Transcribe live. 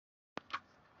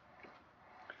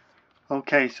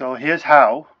Okay, so here's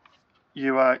how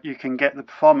you can get the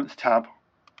performance tab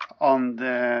on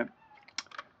the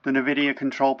Nvidia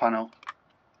Control Panel,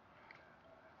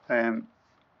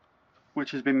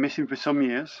 which has been missing for some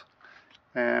years,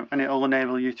 and it will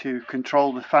enable you to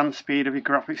control the fan speed of your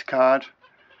graphics card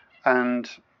and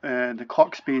the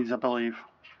clock speeds, I believe,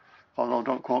 although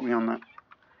don't quote me on that.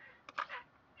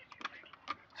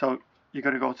 So you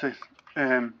got to go to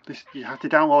this. You have to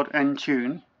download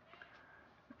Ntune,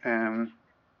 and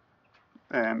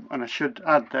I should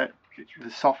add that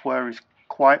the software is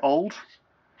quite old,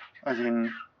 as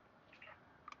in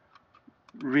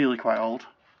really quite old,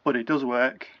 but it does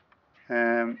work.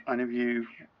 And if you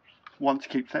want to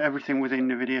keep everything within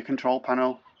Nvidia Control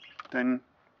Panel, then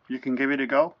you can give it a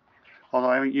go. Although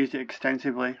I haven't used it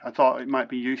extensively, I thought it might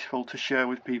be useful to share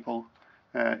with people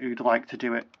who'd like to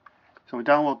do it. So we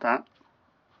download that.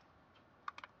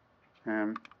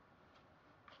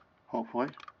 Hopefully.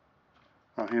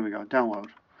 Oh, here we go. Download.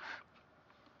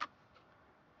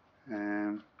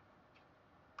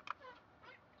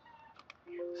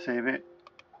 Save it.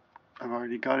 I've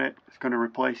already got it. It's going to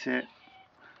replace it.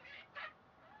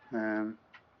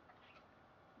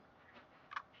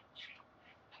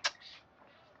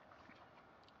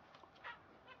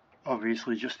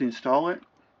 Obviously just install it,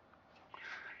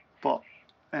 but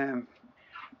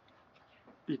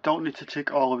you don't need to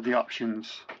tick all of the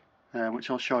options, which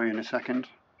I'll show you in a second.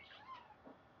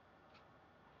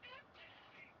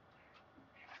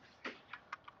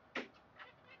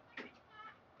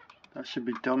 That should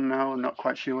be done now. I'm not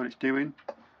quite sure what it's doing.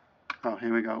 Oh,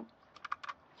 here we go.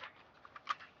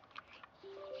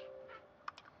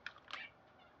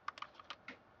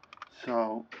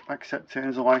 So, accept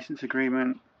terms of license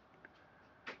agreement.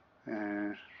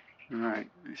 Right,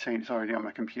 it's saying it's already on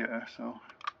my computer, so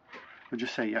we'll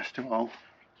just say yes to all.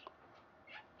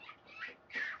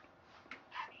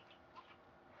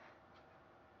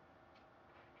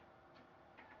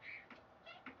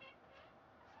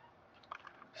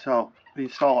 So, the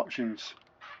install options.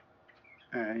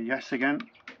 Yes again.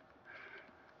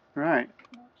 Right.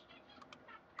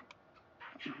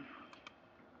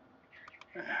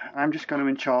 I'm just going to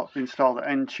install the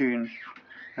Ntune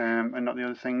and not the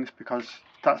other things, because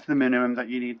that's the minimum that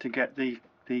you need to get the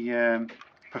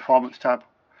performance tab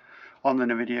on the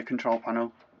Nvidia Control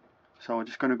Panel. So we're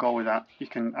just going to go with that. You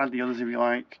can add the others if you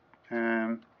like.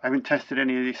 I haven't tested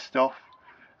any of this stuff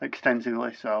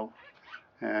extensively, so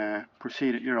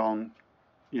proceed at your own,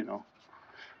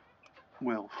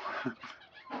 will.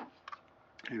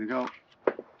 Here we go.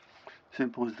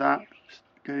 Simple as that. Just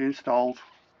get it installed.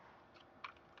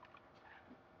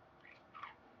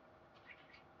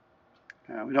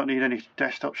 We don't need any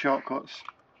desktop shortcuts.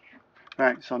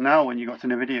 Right, so now when you go to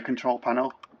Nvidia Control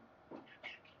Panel,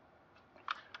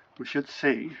 we should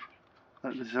see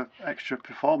that there's an extra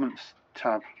performance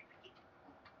tab.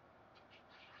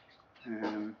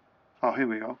 Oh, here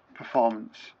we go,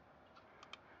 performance.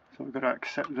 So we've got to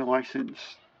accept the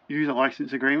license, user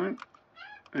license agreement,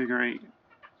 agree.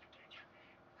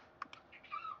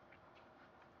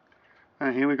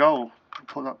 And here we go,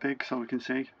 put that big so we can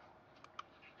see.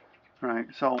 Right,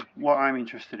 so what I'm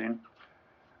interested in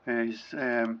is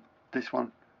this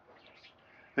one.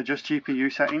 Adjust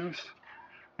GPU settings.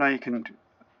 Now you can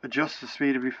adjust the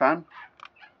speed of your fan.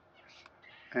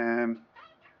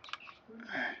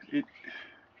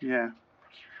 Yeah.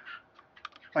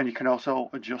 And you can also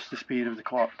adjust the speed of the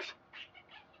clocks.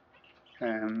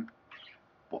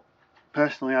 But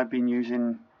personally I've been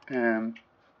using the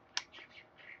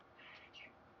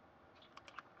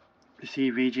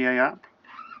CVGA app.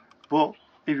 But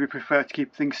if you prefer to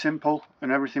keep things simple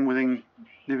and everything within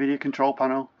the Nvidia Control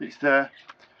Panel, it's there.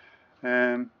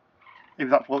 If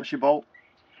that floats your boat.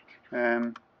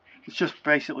 It's just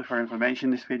basically for information,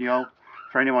 this video,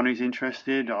 for anyone who's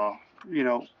interested, or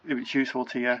if it's useful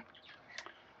to you.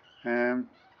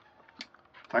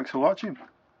 Thanks for watching.